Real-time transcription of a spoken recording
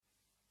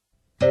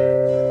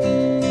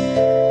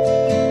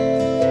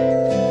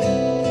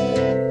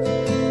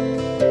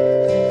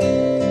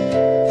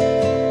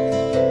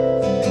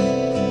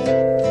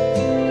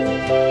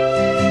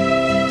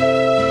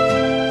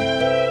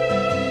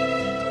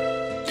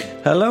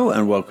Hello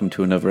and welcome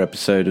to another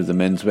episode of the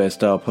Menswear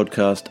Style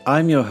Podcast.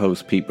 I'm your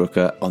host, Pete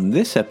Brooker. On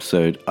this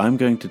episode, I'm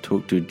going to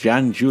talk to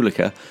Jan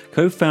Juelicher,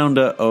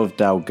 co-founder of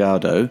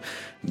Dalgado.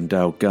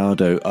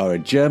 Dalgado are a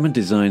German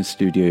design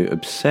studio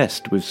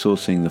obsessed with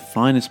sourcing the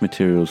finest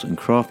materials and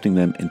crafting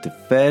them into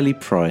fairly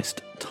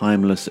priced,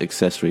 timeless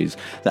accessories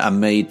that are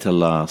made to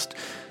last.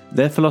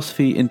 Their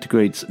philosophy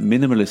integrates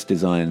minimalist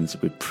designs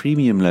with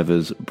premium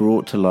leathers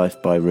brought to life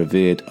by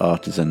revered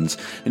artisans.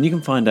 And you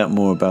can find out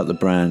more about the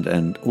brand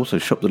and also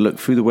shop the look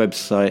through the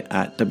website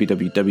at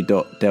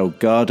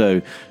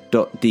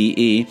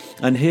www.dalgado.de.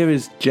 And here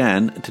is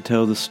Jan to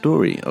tell the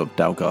story of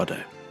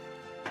Dalgado.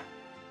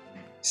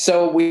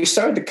 So we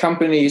started the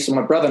company,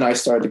 my brother and I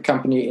started the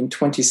company in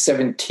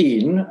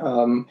 2017.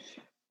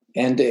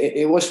 And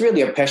it was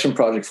really a passion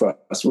project for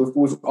us.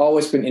 We've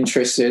always been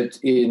interested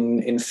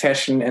in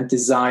fashion and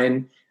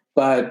design,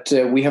 but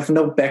we have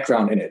no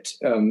background in it.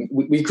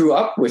 We grew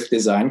up with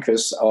design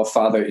because our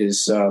father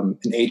is an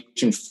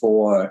agent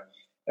for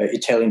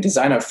Italian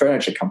designer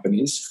furniture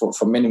companies for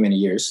many, many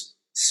years.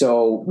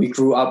 So we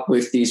grew up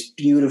with these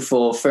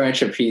beautiful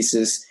furniture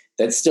pieces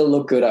that still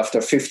look good after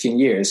 15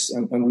 years.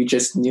 And we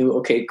just knew,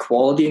 okay,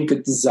 quality and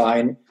good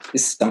design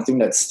is something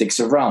that sticks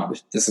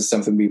around. This is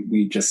something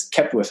we just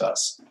kept with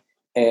us.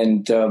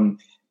 And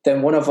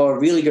then one of our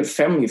really good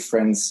family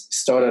friends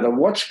started a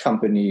watch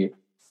company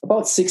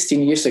about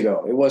 16 years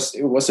ago. It was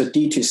a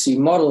D2C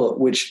model,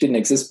 which didn't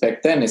exist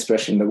back then,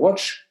 especially in the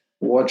watch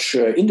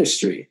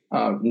industry.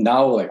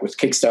 Now, like with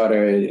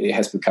Kickstarter, it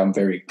has become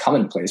very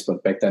commonplace,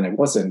 but back then it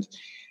wasn't.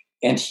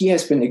 And he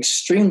has been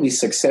extremely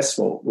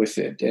successful with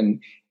it.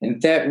 And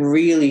that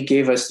really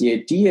gave us the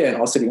idea and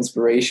also the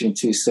inspiration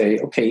to say,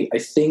 okay, I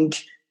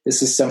think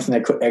this is something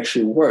that could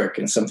actually work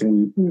and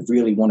something we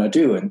really want to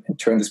do and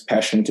turn this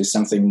passion into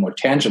something more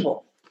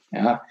tangible.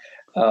 Yeah.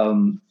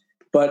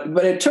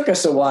 But it took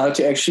us a while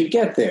to actually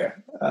get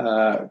there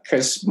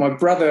because my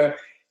brother,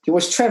 he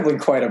was traveling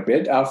quite a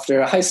bit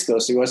after high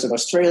school. So he was in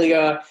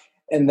Australia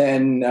and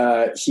then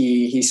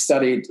he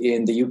studied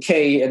in the UK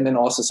and then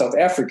also South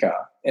Africa.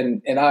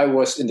 And I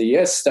was in the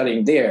US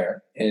studying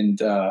there.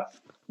 And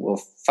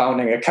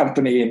founding a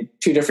company in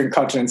two different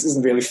continents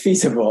isn't really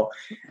feasible.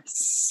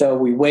 So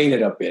we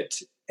waited a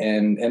bit.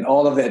 And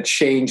all of that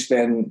changed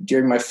then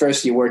during my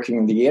first year working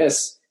in the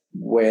US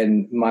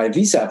when my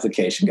visa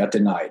application got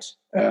denied.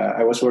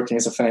 I was working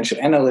as a financial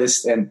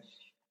analyst and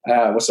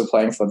I was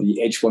applying for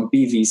the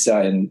H-1B visa,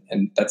 and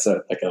that's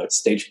like a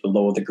stage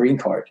below the green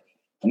card.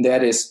 And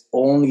that is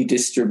only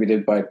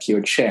distributed by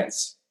pure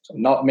chance. So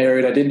I'm not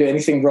married, I didn't do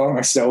anything wrong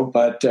or so,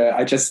 but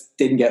I just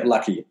didn't get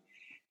lucky.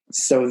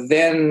 So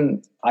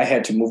then I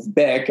had to move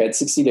back at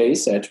 60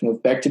 days. I had to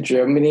move back to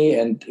Germany,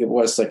 and it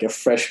was like a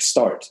fresh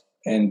start.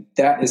 And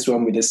that is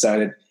when we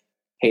decided,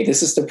 hey,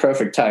 this is the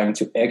perfect time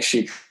to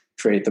actually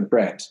create the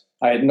brand.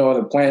 I had no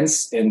other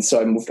plans, and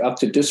so I moved up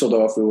to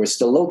Düsseldorf. We were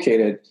still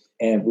located,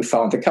 and we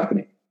found the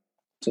company.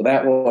 So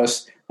that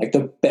was like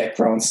the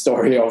background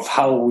story of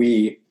how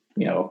we,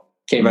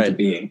 came into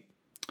being.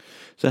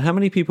 So how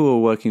many people are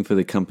working for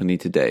the company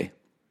today?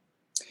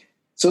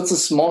 So it's a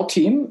small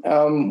team.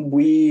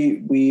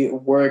 We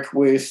work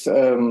with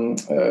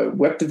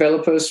web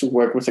developers. We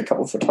work with a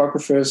couple of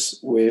photographers,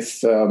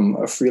 with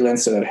a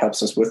freelancer that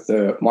helps us with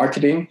the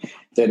marketing.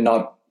 They're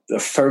not a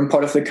firm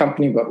part of the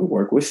company, but we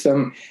work with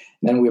them.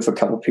 And then we have a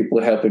couple of people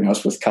helping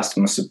us with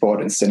customer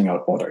support and sending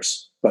out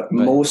orders. But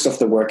most of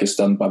the work is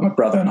done by my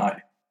brother and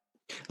I.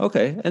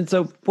 Okay. And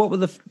so what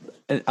were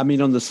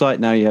on the site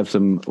now you have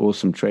some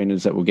awesome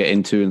trainers that we'll get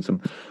into and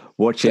some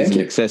watches and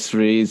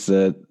accessories,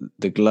 the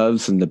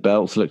gloves and the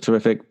belts look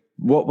terrific.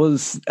 What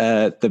was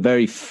the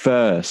very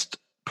first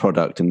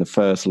product in the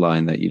first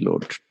line that you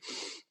launched?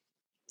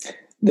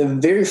 The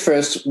very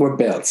first were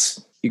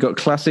belts. You got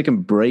classic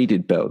and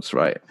braided belts,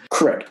 right?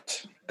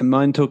 Correct. And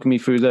mind talking me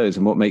through those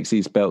and what makes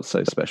these belts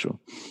so special?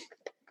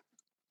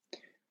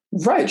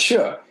 Right,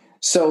 sure.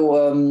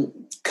 So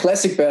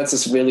classic belts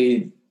is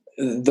really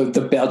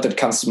the belt that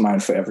comes to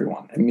mind for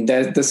everyone. I mean,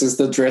 this is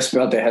the dress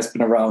belt that has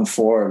been around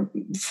for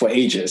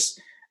ages.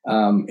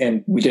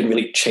 And we didn't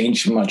really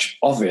change much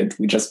of it.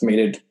 We just made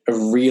it a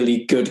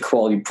really good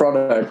quality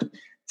product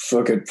for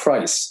a good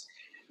price.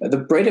 The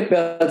braided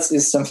belts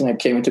is something that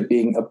came into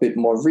being a bit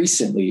more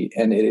recently,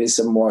 and it is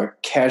a more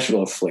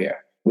casual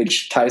flair,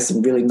 which ties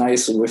in really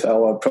nicely with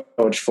our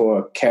approach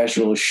for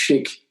casual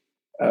chic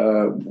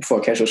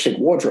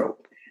wardrobe.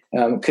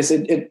 Because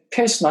it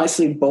pairs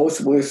nicely both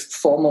with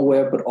formal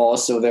wear, but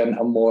also then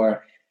a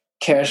more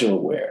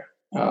casual wear.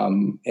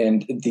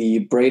 And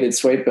the braided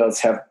suede belts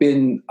have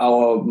been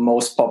our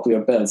most popular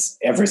belts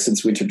ever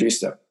since we introduced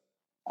them,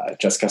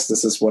 just because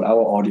this is what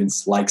our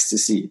audience likes to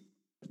see.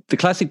 The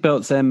classic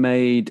belts, they're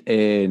made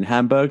in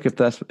Hamburg,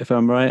 if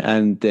I'm right,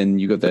 and then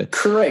you got the...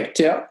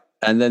 Correct, yeah.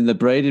 And then the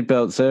braided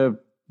belts are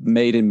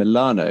made in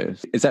Milano.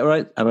 Is that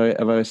right? Have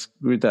I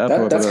screwed that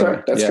up? That's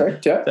correct. That's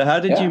correct. Yeah. So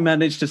how did you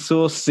manage to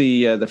source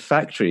the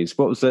factories?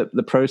 What was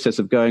the process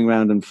of going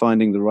around and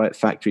finding the right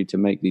factory to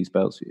make these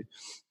belts for you?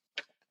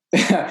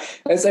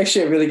 That's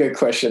actually a really good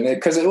question,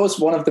 because it was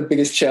one of the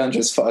biggest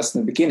challenges for us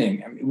in the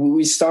beginning. I mean,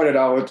 we started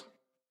out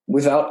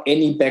without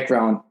any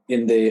background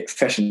in the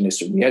fashion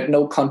industry. We had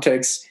no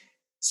context.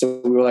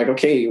 So we were like,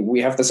 okay,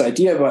 we have this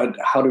idea, but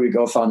how do we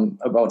go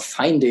about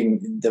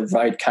finding the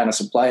right kind of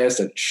suppliers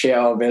that share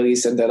our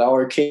values and that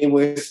are okay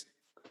with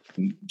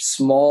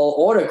small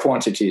order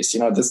quantities?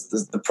 This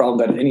is the problem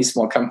that any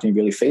small company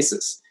really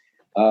faces.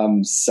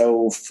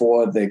 So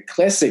for the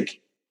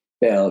classic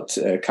belt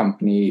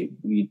company,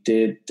 we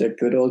did a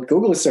good old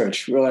Google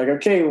search. We were like,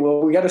 okay,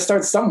 well, we got to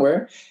start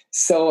somewhere.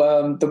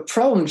 So the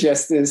problem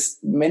just is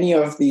many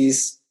of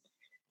these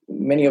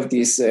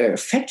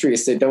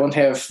factories, they don't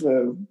have,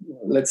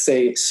 let's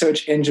say,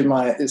 search engine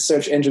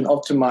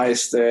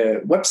optimized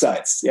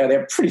websites. Yeah,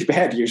 they're pretty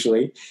bad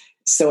usually.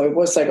 So it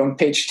was like on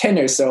page 10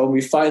 or so,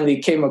 we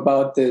finally came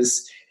about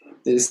this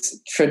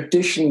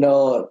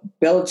traditional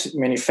belt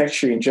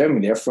manufacturer in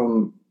Germany. They're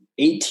from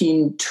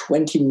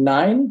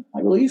 1829,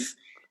 I believe.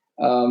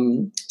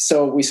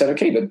 So we said,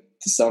 okay, this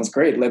sounds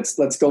great.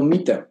 Let's go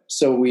meet them.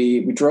 So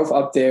we drove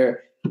up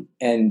there,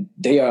 and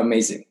they are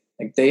amazing.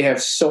 Like, they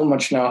have so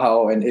much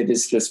know-how, and it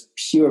is just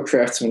pure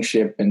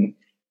craftsmanship, and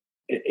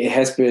it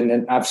has been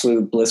an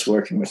absolute bliss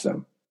working with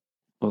them.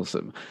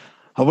 Awesome.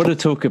 I want to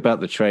talk about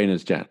the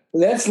trainers, Jan.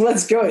 Let's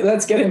go.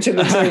 Let's get into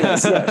the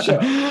trainers. Yeah,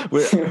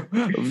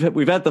 sure.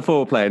 We've had the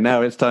foreplay.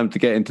 Now it's time to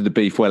get into the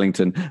beef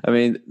Wellington. I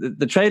mean,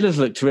 the trainers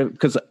look terrific,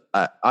 because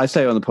I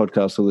say on the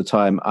podcast all the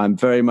time, I'm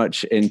very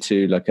much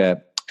into like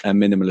a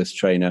minimalist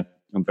trainer.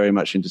 I'm very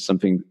much into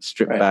something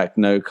stripped back,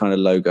 no kind of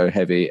logo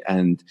heavy,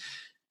 and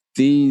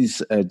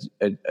these are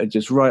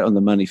just right on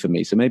the money for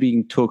me. So maybe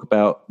you can talk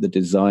about the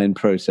design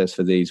process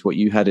for these, what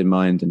you had in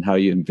mind, and how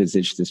you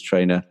envisaged this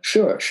trainer.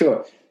 Sure.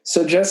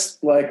 So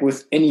just like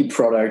with any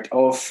product,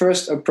 our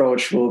first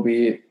approach will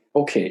be,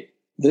 okay,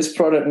 this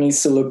product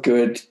needs to look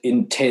good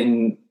in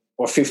 10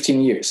 or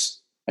 15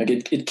 years.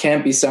 Like it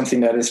can't be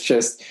something that is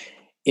just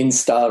in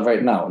style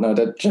right now. No,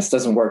 that just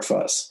doesn't work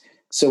for us.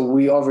 So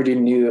we already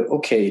knew,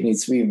 okay, it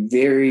needs to be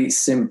very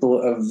simple,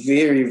 a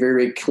very,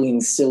 very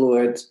clean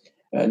silhouette,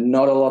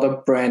 not a lot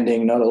of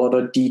branding, not a lot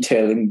of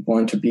detailing. We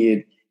want to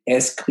be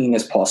as clean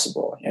as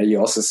possible. You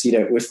also see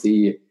that with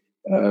the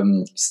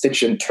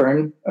stitch and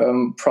turn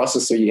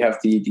process. So you have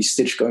the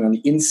stitch going on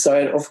the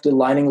inside of the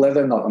lining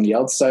leather, not on the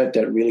outside.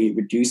 That really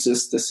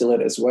reduces the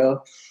silhouette as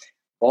well.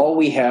 All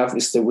we have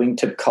is the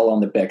wingtip collar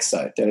on the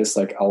backside. That is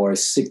like our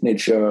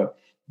signature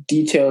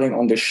detailing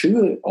on the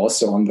shoe,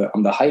 also on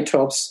the high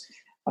tops.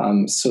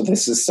 So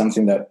this is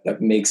something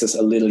that makes us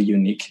a little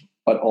unique,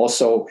 but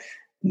also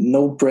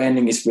no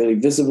branding is really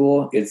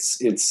visible.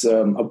 It's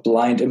a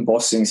blind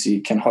embossing, so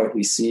you can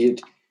hardly see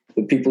it.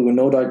 The people who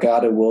know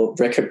Dalgado will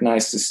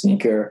recognize the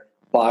sneaker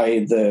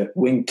by the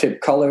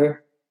wingtip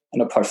color.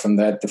 And apart from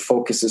that, the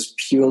focus is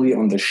purely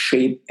on the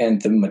shape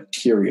and the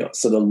material.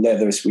 So the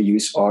leathers we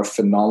use are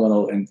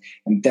phenomenal, and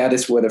that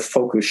is where the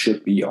focus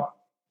should be on.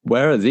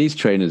 Where are these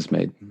trainers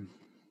made?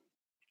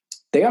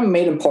 They are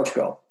made in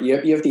Portugal. You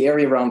have the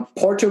area around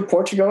Porto,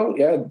 Portugal.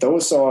 Yeah,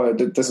 this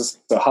is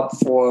the hub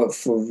for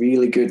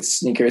really good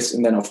sneakers.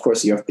 And then, of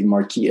course, you have the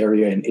Marquis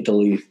area in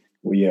Italy,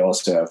 where you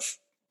also have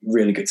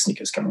really good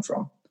sneakers coming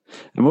from.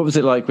 And what was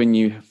it like when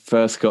you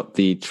first got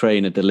the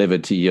trainer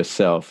delivered to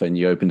yourself and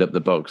you opened up the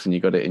box and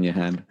you got it in your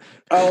hand?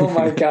 Oh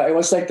my God, it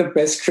was like the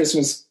best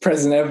Christmas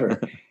present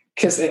ever.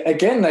 Because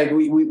again, like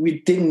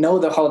we didn't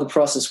know how the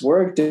process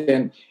worked,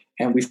 and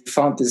we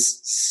found this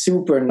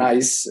super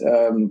nice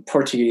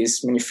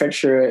Portuguese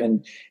manufacturer,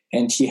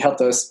 and he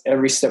helped us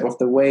every step of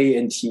the way,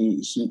 and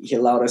he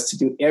allowed us to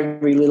do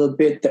every little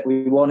bit that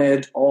we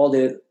wanted, all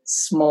the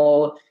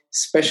small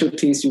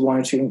specialties we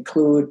wanted to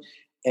include,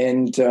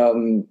 and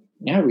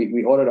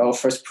we ordered our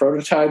first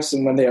prototypes,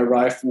 and when they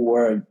arrived, we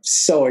were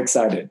so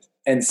excited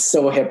and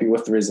so happy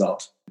with the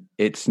result.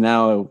 It's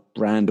now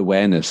brand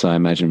awareness, I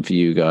imagine, for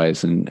you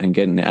guys, and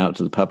getting it out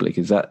to the public.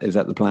 Is that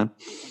the plan?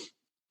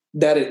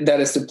 That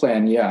is the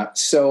plan, yeah.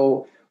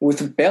 So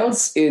with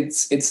belts,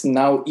 it's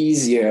now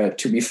easier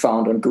to be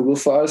found on Google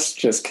for us,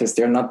 just because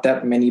there are not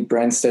that many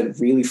brands that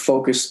really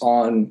focus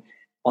on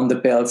the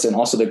belts, and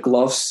also the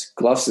gloves.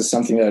 Gloves is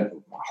something that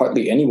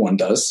hardly anyone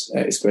does,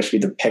 especially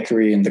the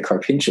peccary and the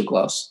carpincho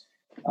gloves.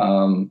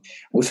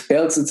 With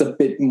belts, it's a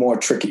bit more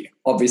tricky.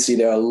 Obviously,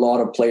 there are a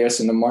lot of players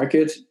in the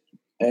market,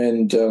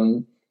 and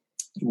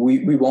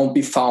we won't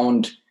be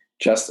found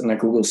just in a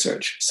Google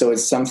search. So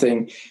it's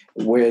something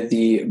where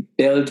the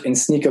belt and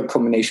sneaker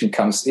combination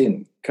comes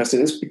in, because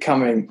it is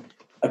becoming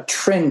a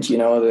trend.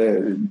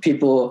 The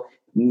people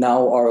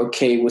now are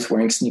okay with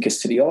wearing sneakers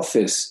to the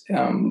office,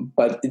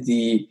 but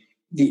the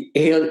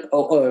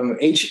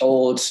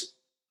age-old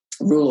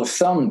rule of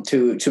thumb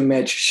to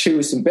match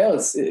shoes and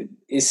belts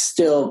is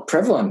still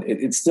prevalent.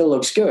 It still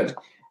looks good.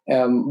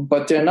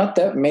 But there are not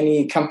that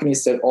many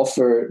companies that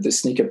offer the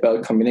sneaker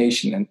belt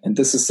combination. And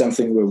this is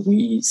something where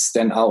we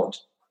stand out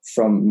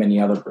from many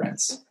other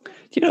brands.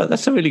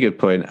 That's a really good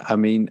point. I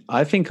mean,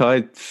 I think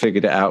I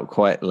figured it out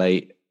quite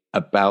late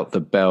about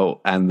the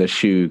belt and the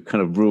shoe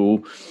kind of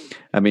rule.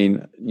 I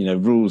mean,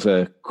 rules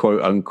are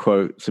quote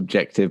unquote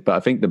subjective, but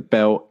I think the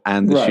belt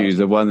and the shoes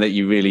are one that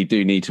you really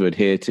do need to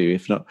adhere to.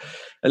 If not,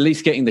 at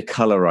least getting the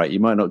color right. You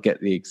might not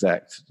get the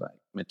exact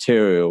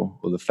material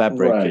or the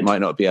fabric. Right. It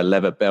might not be a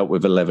leather belt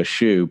with a leather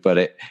shoe, but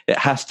it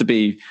has to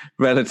be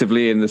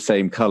relatively in the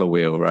same color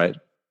wheel, right?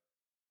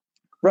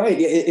 Right.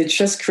 It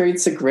just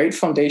creates a great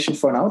foundation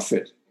for an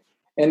outfit.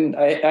 And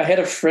I had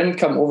a friend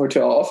come over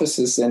to our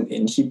offices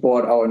and he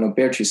bought our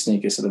Noberto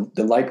sneakers,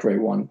 the light gray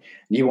one. And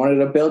he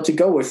wanted a belt to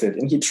go with it.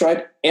 And he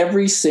tried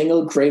every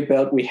single gray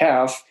belt we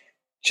have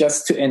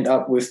just to end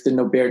up with the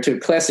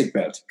Noberto classic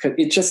belt. Because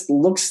it just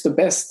looks the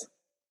best.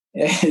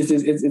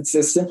 It's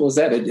as simple as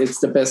that. It's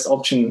the best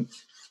option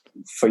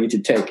for you to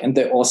take. And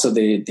they're also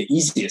the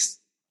easiest.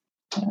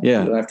 Yeah.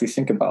 You don't have to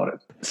think about it.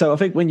 So I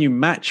think when you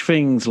match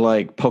things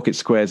like pocket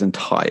squares and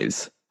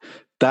ties,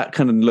 that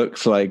kind of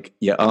looks like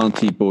your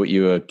auntie bought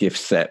you a gift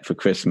set for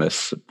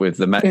Christmas with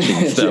the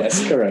matching stuff.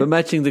 Yes, correct. But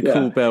matching the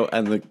cool belt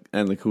and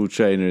the cool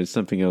trainer is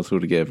something else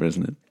altogether,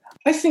 isn't it?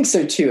 I think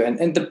so too.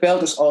 And the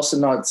belt is also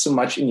not so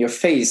much in your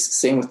face.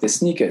 Same with the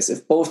sneakers.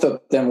 If both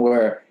of them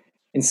were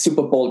in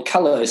super bold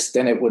colors,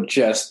 then it would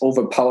just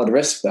overpower the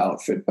rest of the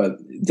outfit. But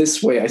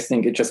this way, I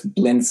think it just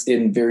blends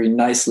in very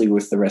nicely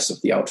with the rest of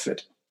the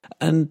outfit.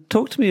 And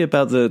talk to me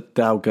about the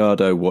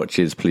Dalgado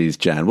watches, please,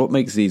 Jan. What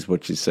makes these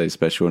watches so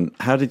special, and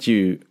how did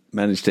you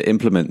manage to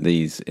implement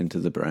these into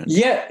the brand?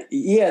 Yeah,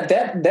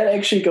 that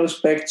actually goes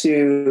back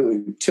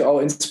to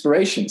our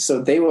inspiration.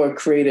 So they were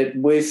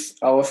created with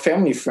our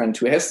family friend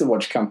who has the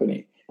watch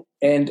company.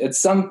 And at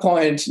some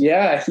point,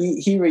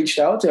 he reached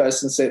out to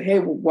us and said, "Hey,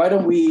 why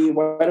don't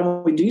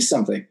we do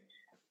something?"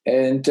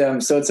 And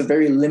so it's a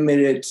very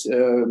limited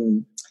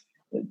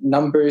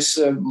numbers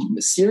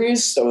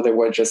series, so there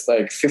were just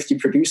like 50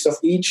 produced of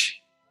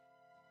each.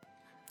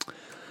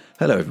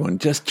 Hello everyone,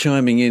 just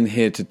chiming in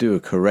here to do a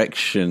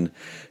correction.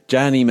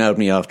 Jan emailed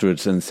me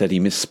afterwards and said he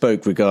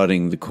misspoke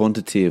regarding the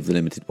quantity of the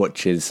limited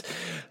watches.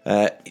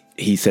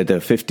 He said there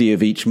are 50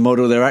 of each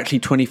model. There are actually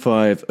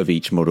 25 of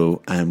each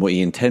model, and what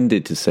he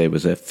intended to say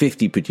was there are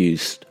 50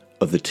 produced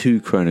of the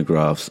 2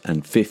 chronographs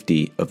and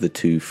 50 of the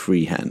 2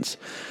 freehands.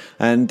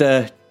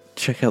 And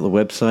check out the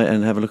website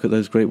and have a look at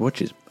those great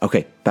watches.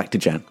 Okay, back to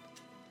Jan.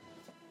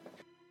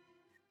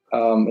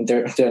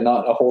 There are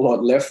not a whole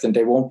lot left, and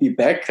they won't be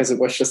back because it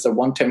was just a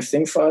one-time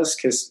thing for us,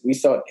 because we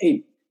thought,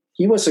 hey,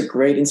 he was a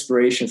great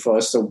inspiration for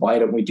us, so why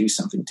don't we do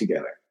something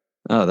together?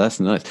 Oh, that's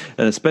nice.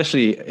 And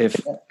especially if,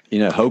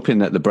 hoping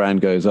that the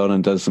brand goes on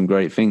and does some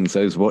great things,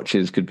 those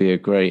watches could be a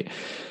great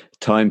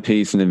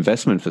timepiece and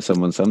investment for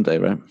someone someday,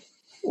 right?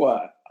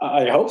 Well,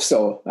 I hope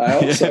so.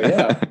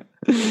 Yeah.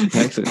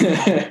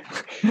 Excellent.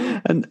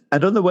 And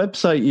on the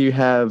website you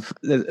have,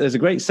 there's a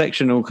great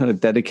section all kind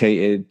of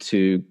dedicated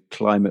to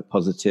climate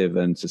positive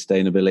and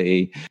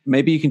sustainability.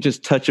 Maybe you can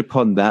just touch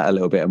upon that a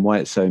little bit and why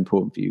it's so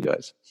important for you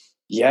guys.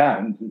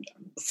 Yeah,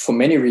 for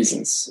many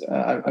reasons.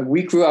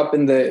 We grew up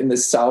in the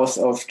south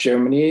of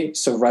Germany,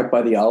 so right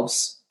by the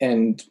Alps,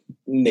 and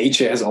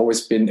nature has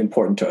always been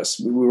important to us.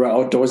 We were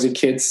outdoorsy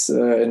kids,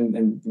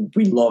 and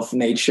we love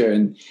nature,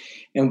 and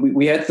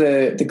we had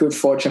the good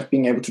fortune of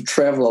being able to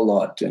travel a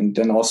lot, and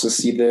then also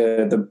see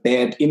the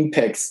bad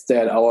impacts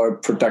that our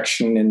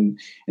production and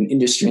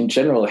industry in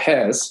general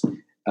has.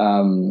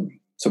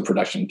 So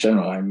production in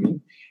general, I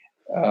mean,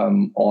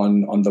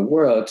 on the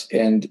world,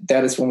 and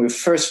that is when we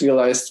first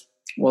realized,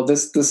 well,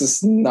 this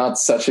is not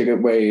such a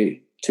good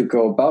way to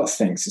go about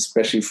things,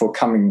 especially for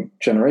coming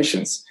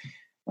generations.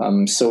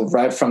 So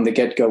right from the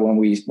get-go, when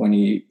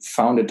we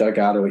founded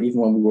Dalgado,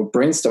 even when we were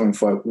brainstorming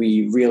for it,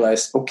 we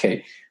realized,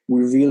 okay,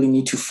 we really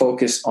need to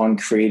focus on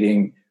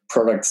creating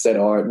products that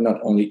are not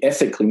only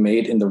ethically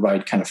made in the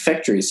right kind of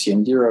factories here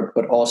in Europe,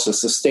 but also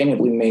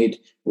sustainably made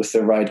with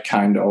the right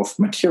kind of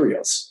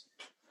materials.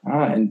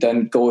 And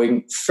then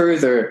going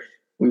further,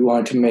 we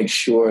wanted to make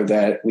sure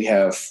that we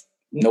have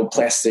no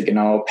plastic in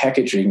our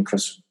packaging,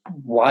 because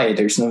why?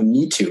 There's no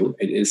need to.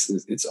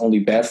 It's only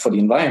bad for the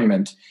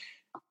environment.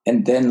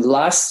 And then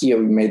last year,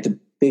 we made the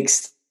big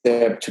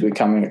step to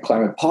becoming a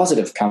climate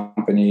positive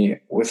company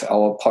with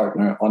our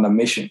partner on a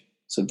mission.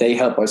 So they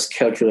help us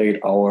calculate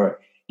our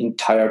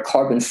entire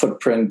carbon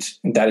footprint,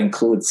 and that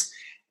includes,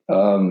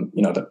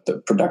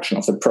 the production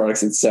of the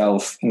products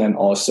itself, and then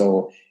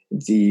also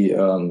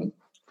the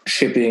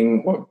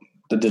shipping or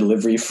the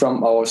delivery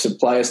from our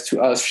suppliers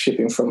to us,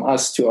 shipping from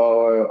us to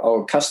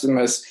our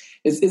customers.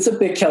 It's a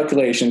big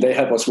calculation. They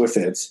help us with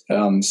it.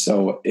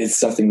 So it's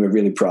something we're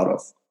really proud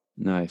of.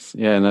 Nice.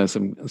 Yeah, no,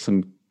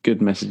 some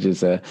good messages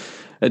there.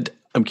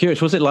 I'm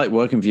curious, what's it like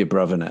working with your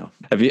brother now?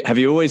 Have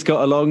you always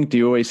got along? Do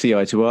you always see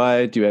eye to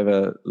eye? Do you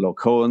ever lock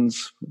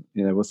horns?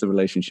 What's the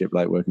relationship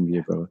like working with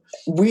your brother?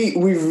 We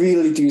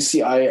really do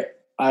see eye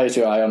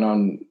to eye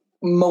on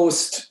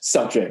most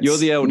subjects. You're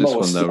the eldest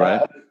one though,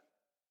 right?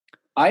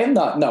 I am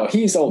not. No,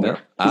 he's older.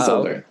 No? He's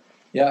older.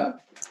 Yeah.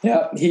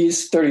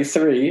 He's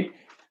 33.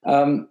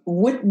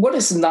 What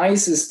is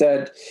nice is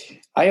that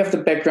I have the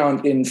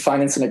background in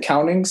finance and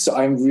accounting, so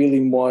I'm really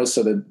more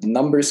sort of the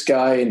numbers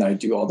guy, and I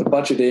do all the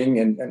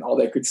budgeting and all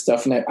that good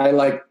stuff. And I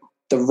like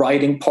the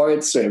writing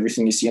part, so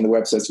everything you see on the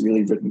website is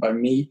really written by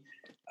me.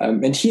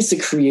 And he's a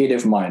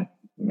creative mind.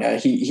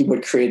 He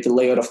would create the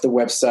layout of the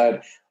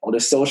website, all the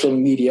social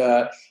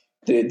media.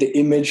 the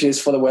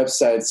images for the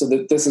website. So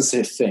that this is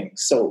his thing.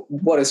 So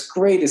what is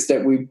great is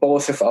that we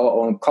both have our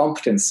own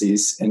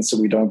competencies, and so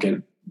we don't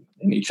get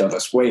in each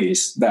other's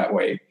ways that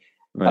way.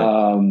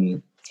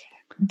 Right.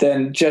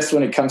 Then just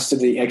when it comes to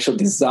the actual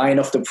design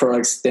of the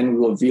products, then we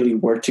will really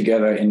work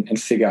together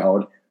and figure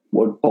out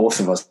what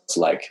both of us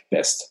like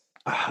best.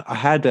 I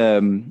had,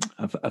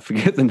 I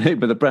forget the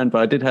name of the brand,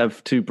 but I did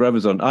have two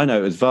brothers on. I know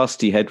it was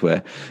Varsity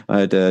Headwear.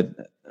 I had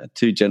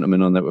two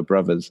gentlemen on that were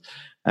brothers.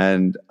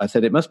 And I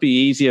said, it must be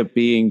easier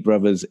being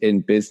brothers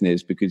in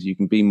business because you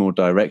can be more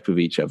direct with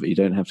each other. You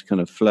don't have to kind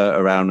of flirt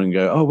around and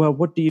go, oh, well,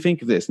 what do you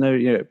think of this?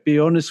 No, be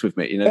honest with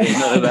me. There's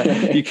none of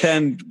that. You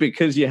can,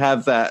 because you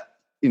have that,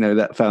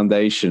 that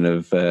foundation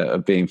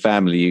of being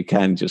family, you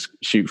can just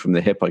shoot from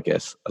the hip, I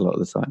guess, a lot of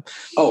the time.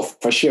 Oh,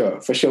 for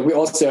sure. For sure. We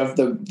also have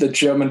the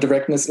German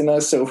directness in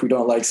us. So if we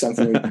don't like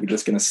something, we're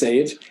just going to say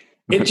it.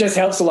 It just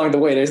helps along the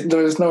way.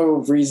 There's no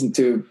reason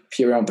to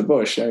pee around the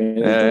bush. I mean,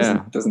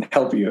 it doesn't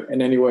help you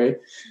in any way.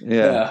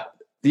 Yeah.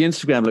 The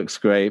Instagram looks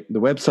great. The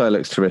website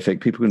looks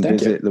terrific. People can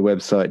visit the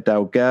website.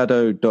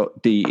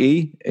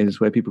 Dalgado.de is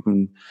where people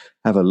can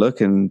have a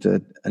look, and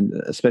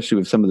especially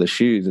with some of the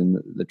shoes and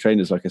the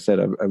trainers. Like I said,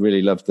 I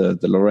really love the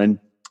Lorraine.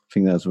 I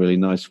think that was a really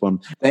nice one.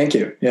 Thank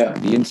you. Yeah.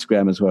 The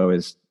Instagram as well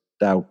is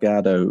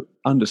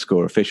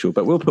Dalgado_official.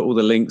 But we'll put all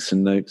the links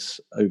and notes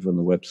over on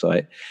the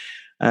website.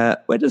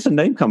 Where does the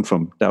name come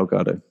from,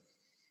 Dalgado?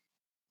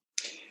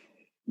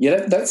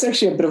 Yeah, that's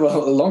actually a bit of a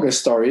longer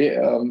story.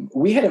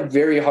 We had a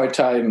very hard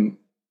time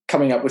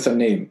coming up with a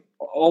name.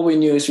 All we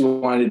knew is we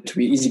wanted it to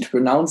be easy to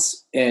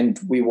pronounce, and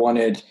we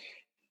wanted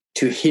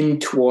to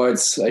hint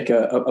towards like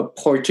a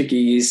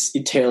Portuguese,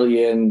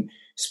 Italian,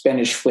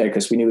 Spanish flair,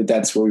 because we knew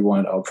that's where we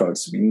wanted our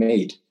products to be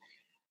made.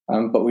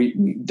 But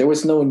there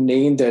was no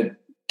name that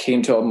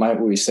came to our mind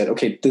where we said,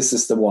 okay, this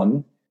is the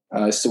one.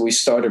 So we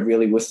started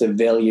really with the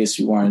values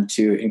we wanted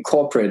to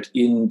incorporate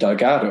in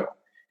Dalgado.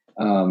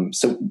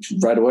 So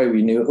right away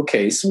we knew,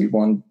 okay, so we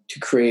want to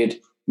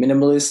create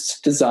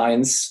minimalist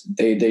designs.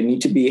 They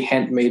need to be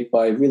handmade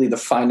by really the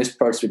finest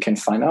products we can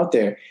find out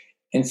there.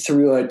 And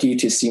through our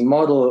D2C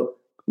model,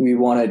 we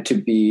want it to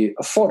be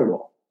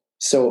affordable.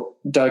 So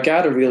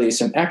Dalgado really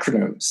is an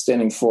acronym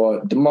standing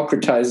for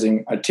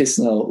Democratizing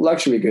Artisanal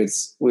Luxury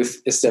Goods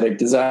with Aesthetic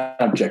Design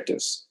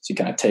Objectives. So you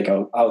kind of take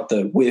out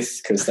the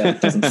with because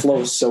that doesn't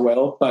flow so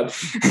well. But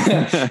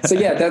so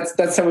yeah,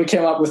 that's how we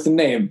came up with the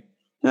name.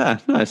 Ah,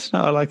 nice.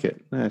 No, I like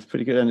it. No, it's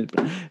pretty good. And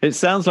it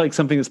sounds like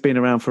something that's been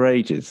around for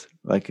ages.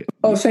 Like,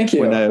 oh, thank you.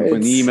 When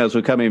the emails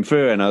were coming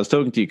through and I was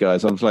talking to you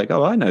guys, I was like,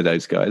 oh, I know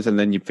those guys. And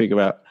then you figure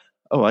out,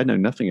 oh, I know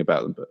nothing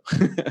about them. But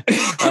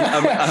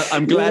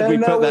I'm glad we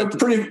put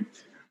that.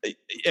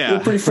 We're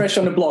pretty fresh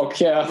on the block.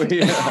 Yeah.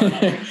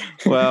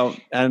 Well,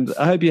 and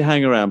I hope you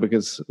hang around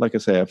because, like I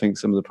say, I think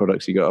some of the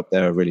products you got up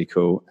there are really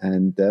cool.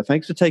 And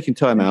thanks for taking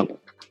time out,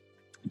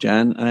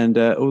 Jan, and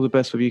all the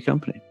best with your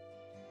company.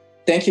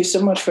 Thank you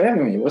so much for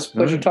having me. It was a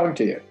pleasure talking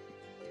to you.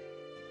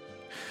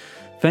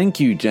 Thank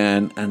you,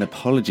 Jan, and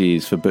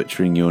apologies for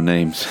butchering your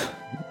names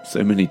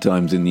so many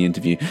times in the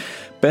interview.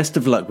 Best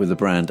of luck with the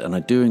brand, and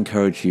I do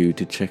encourage you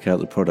to check out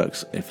the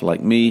products if,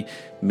 like me,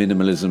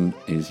 minimalism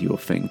is your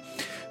thing.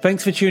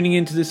 Thanks for tuning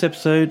into this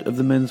episode of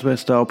the Menswear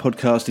Style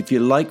Podcast. If you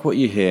like what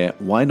you hear,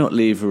 why not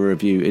leave a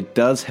review? It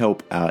does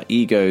help our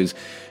egos.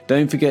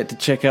 Don't forget to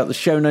check out the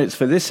show notes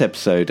for this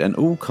episode and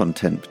all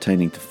content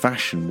pertaining to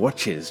fashion,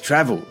 watches,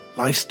 travel,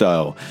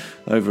 lifestyle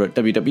over at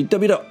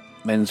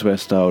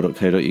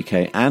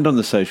www.menswearstyle.co.uk and on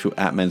the social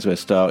at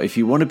menswearstyle. If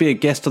you want to be a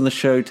guest on the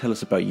show, tell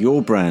us about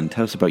your brand,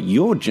 tell us about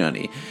your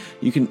journey,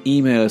 you can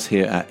email us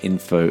here at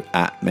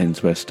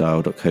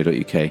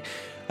info@menswearstyle.co.uk.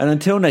 And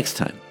until next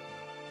time,